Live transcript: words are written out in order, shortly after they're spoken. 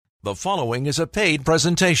The following is a paid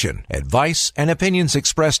presentation. Advice and opinions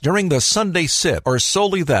expressed during the Sunday Sip are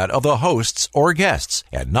solely that of the hosts or guests,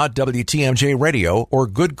 and not WTMJ Radio or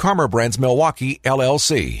Good Karma Brands Milwaukee,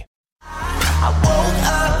 LLC. I woke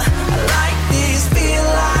up, I like this, feel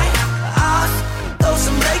like I throw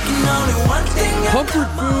some bacon on it, one thing. Comfort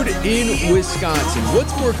food in Wisconsin.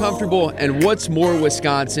 What's more comfortable and what's more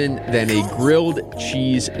Wisconsin than a grilled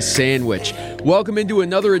cheese sandwich? Welcome into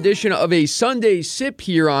another edition of a Sunday Sip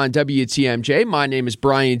here on WTMJ. My name is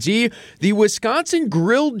Bryan D. The Wisconsin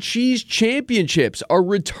Grilled Cheese Championships are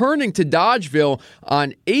returning to Dodgeville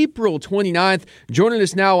on April 29th. Joining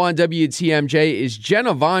us now on WTMJ is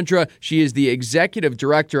Jenna Vondra. She is the Executive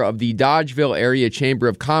Director of the Dodgeville Area Chamber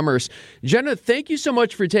of Commerce. Jenna, thank you so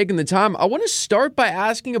much for taking the time. I want to start by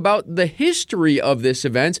asking about the history of this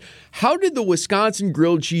event. How did the Wisconsin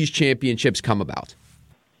Grilled Cheese Championships come about?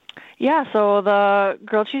 Yeah, so the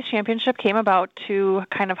Grilled Cheese Championship came about to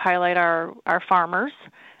kind of highlight our farmers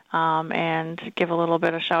and give a little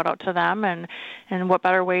bit of shout out to them. And what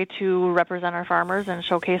better way to represent our farmers and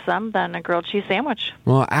showcase them than a grilled cheese sandwich?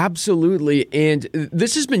 Well, absolutely. And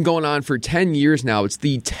this has been going on for 10 years now. It's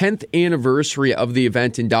the 10th anniversary of the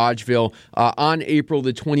event in Dodgeville on April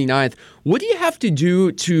the 29th. What do you have to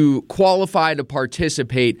do to qualify to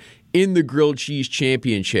participate in the Grilled Cheese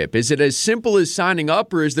Championship? Is it as simple as signing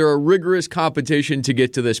up, or is there a rigorous competition to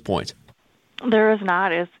get to this point? There is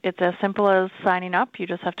not. It's as simple as signing up. You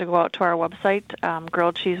just have to go out to our website,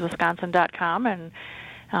 grilledcheesewisconsin.com, and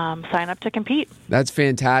sign up to compete. That's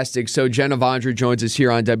fantastic. So Jenna Vondra joins us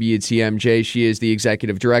here on WTMJ. She is the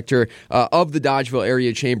Executive Director of the Dodgeville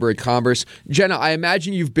Area Chamber of Commerce. Jenna, I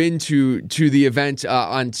imagine you've been to the event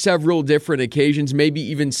on several different occasions, maybe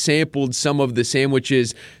even sampled some of the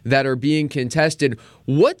sandwiches that are being contested.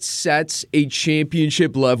 What sets a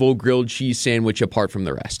championship-level grilled cheese sandwich apart from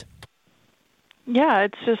the rest? Yeah,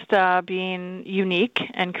 it's just being unique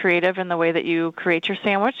and creative in the way that you create your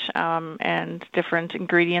sandwich and different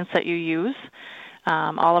ingredients that you use.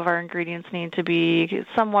 All of our ingredients need to be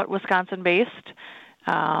somewhat Wisconsin-based,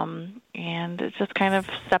 and it's just kind of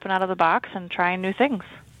stepping out of the box and trying new things.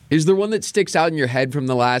 Is there one that sticks out in your head from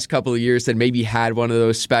the last couple of years that maybe had one of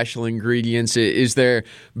those special ingredients? Is there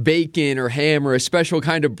bacon or ham or a special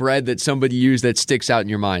kind of bread that somebody used that sticks out in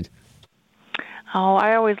your mind? Oh,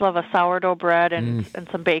 I always love a sourdough bread and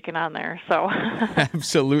some bacon on there. So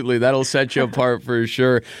Absolutely. That'll set you apart for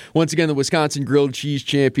sure. Once again, the Wisconsin Grilled Cheese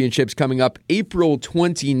Championships coming up April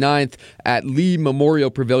 29th at Lee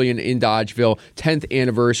Memorial Pavilion in Dodgeville, 10th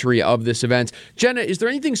anniversary of this event. Jenna, is there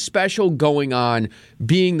anything special going on,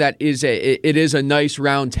 being that it is a nice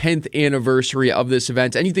round 10th anniversary of this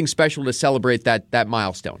event? Anything special to celebrate that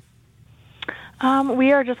milestone?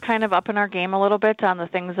 We are just kind of upping our game a little bit on the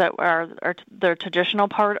things that are the traditional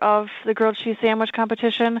part of the grilled cheese sandwich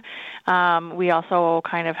competition. We also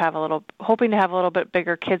kind of hoping to have a little bit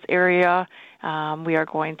bigger kids area. We are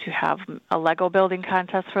going to have a Lego building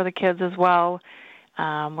contest for the kids as well.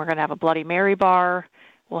 We're going to have a Bloody Mary bar.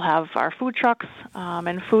 We'll have our food trucks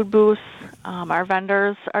and food booths. Our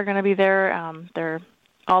vendors are going to be there. They're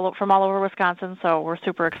from all over Wisconsin, so we're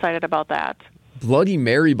super excited about that. Bloody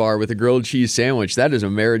Mary bar with a grilled cheese sandwich. That is a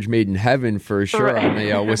marriage made in heaven for sure on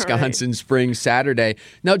the Wisconsin right. Spring Saturday.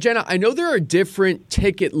 Now, Jenna, I know there are different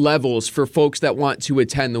ticket levels for folks that want to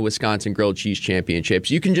attend the Wisconsin Grilled Cheese Championships.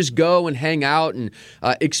 You can just go and hang out and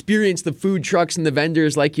experience the food trucks and the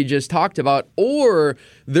vendors like you just talked about, or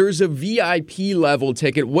there's a VIP level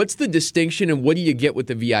ticket. What's the distinction and what do you get with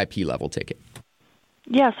the VIP level ticket?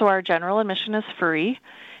 Yeah, so our general admission is free.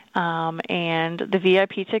 And the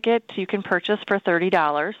VIP ticket you can purchase for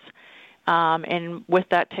 $30. And with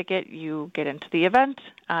that ticket, you get into the event.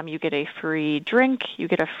 You get a free drink. You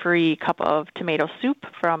get a free cup of tomato soup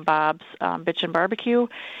from Bob's Bitchin' Barbecue.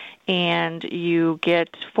 And you get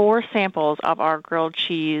 4 samples of our grilled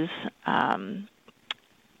cheese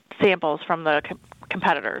samples from the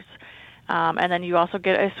competitors. And then you also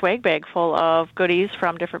get a swag bag full of goodies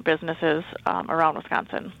from different businesses around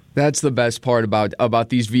Wisconsin. That's the best part about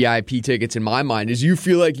these VIP tickets in my mind, is you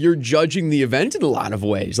feel like you're judging the event in a lot of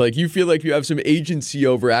ways. Like you feel like you have some agency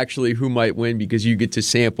over actually who might win because you get to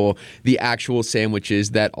sample the actual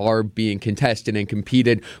sandwiches that are being contested and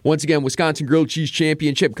competed. Once again, Wisconsin Grilled Cheese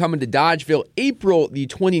Championship coming to Dodgeville April the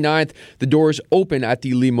 29th. The doors open at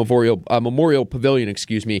the Lee Memorial Pavilion, at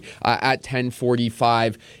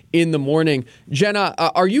 10:45 in the morning. Jenna,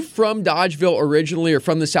 are you from Dodgeville originally or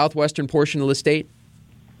from the southwestern portion of the state?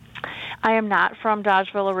 I am not from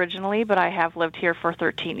Dodgeville originally, but I have lived here for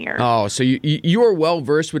 13 years. Oh, so you are well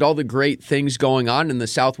versed with all the great things going on in the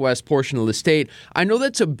southwest portion of the state. I know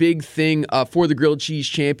that's a big thing for the Grilled Cheese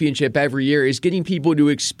Championship every year, is getting people to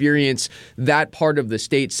experience that part of the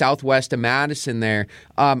state, southwest of Madison there.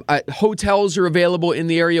 Hotels are available in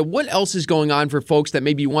the area. What else is going on for folks that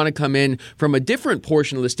maybe want to come in from a different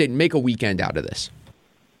portion of the state and make a weekend out of this?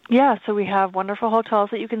 Yeah, so we have wonderful hotels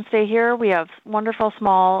that you can stay here. We have wonderful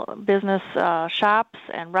small business shops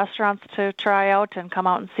and restaurants to try out and come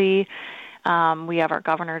out and see. We have our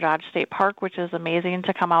Governor Dodge State Park, which is amazing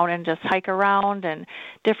to come out and just hike around, and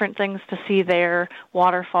different things to see there,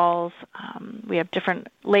 waterfalls. We have different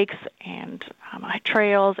lakes and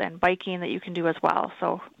trails and biking that you can do as well.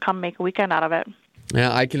 So come make a weekend out of it.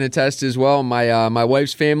 Yeah, I can attest as well. My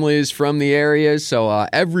wife's family is from the area, so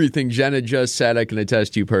everything Jenna just said, I can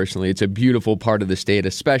attest to personally. It's a beautiful part of the state,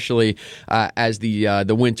 especially as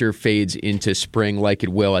the winter fades into spring, like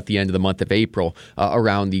it will at the end of the month of April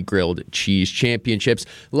around the Grilled Cheese Championships.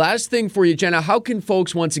 Last thing for you, Jenna, how can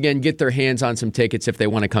folks once again get their hands on some tickets if they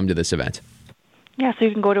want to come to this event? Yeah, so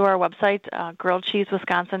you can go to our website,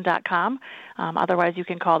 grilledcheesewisconsin.com. Otherwise, you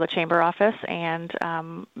can call the chamber office and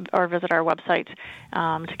or visit our website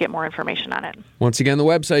to get more information on it. Once again, the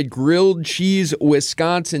website,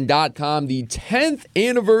 grilledcheesewisconsin.com. The 10th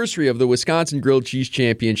anniversary of the Wisconsin Grilled Cheese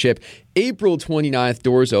Championship, April 29th.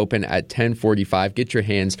 Doors open at 10:45. Get your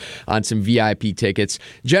hands on some VIP tickets.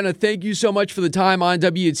 Jenna, thank you so much for the time on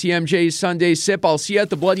WTMJ's Sunday Sip. I'll see you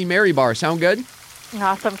at the Bloody Mary Bar. Sound good?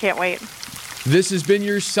 Awesome. Can't wait. This has been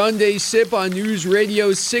your Sunday Sip on News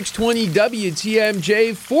Radio 620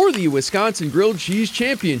 WTMJ for the Wisconsin Grilled Cheese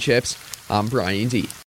Championships. I'm Bryan D.